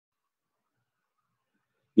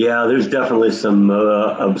Yeah, there's definitely some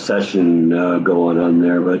obsession going on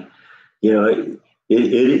there, but you know,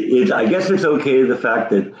 I guess it's okay the fact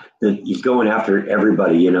that he's going after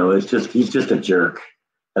everybody. It's just he's just a jerk,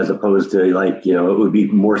 as opposed to like it would be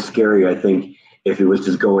more scary, I think, if he was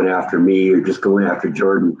just going after me or just going after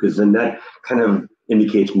Jordan, because then that kind of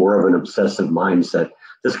indicates more of an obsessive mindset.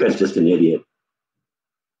 This guy's just an idiot.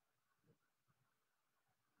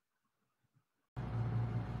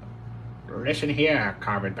 Listen here,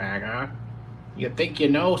 carpetbagger. You think you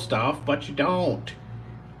know stuff, but you don't.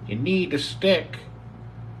 You need to stick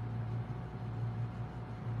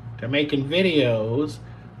to making videos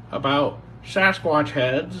about Sasquatch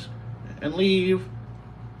heads and leave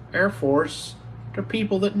Air Force to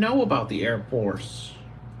people that know about the Air Force.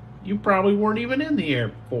 You probably weren't even in the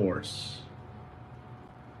Air Force.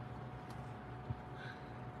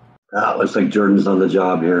 Looks like Jordan's on the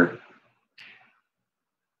job here.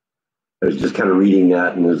 I was just kind of reading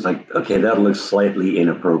that and it was like, okay, that looks slightly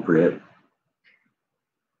inappropriate.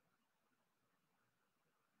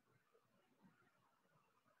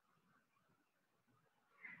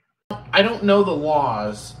 I don't know the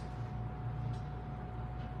laws.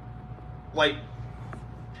 Like,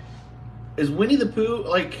 is Winnie the Pooh,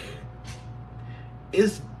 like,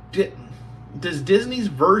 is. Does Disney's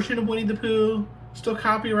version of Winnie the Pooh still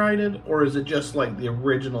copyrighted, or is it just like the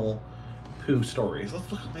original Pooh stories?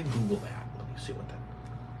 Let me Google that. Let me see what that.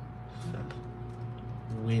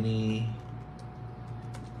 Winnie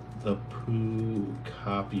the Pooh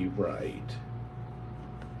copyright.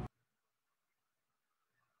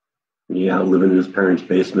 Yeah, living in his parents'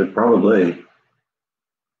 basement, probably.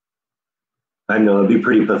 I know it'd be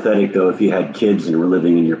pretty pathetic though if you had kids and were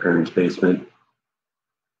living in your parents' basement.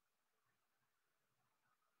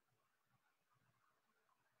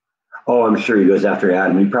 Oh, I'm sure he goes after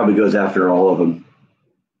Adam. He probably goes after all of them.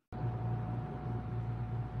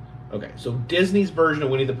 Okay, so Disney's version of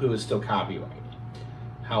Winnie the Pooh is still copyrighted.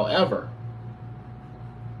 However,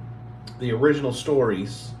 the original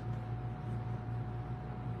stories,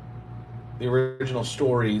 the original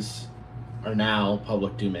stories are now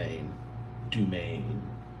public domain. Domain.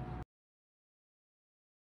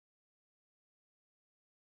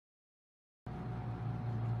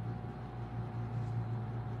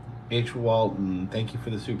 H. Walton, thank you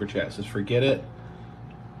for the super chat. Says, forget it.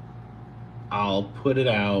 I'll put it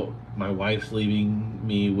out. My wife's leaving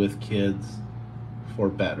me with kids for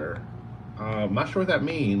better. I'm not sure what that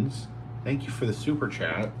means. Thank you for the super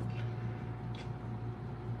chat.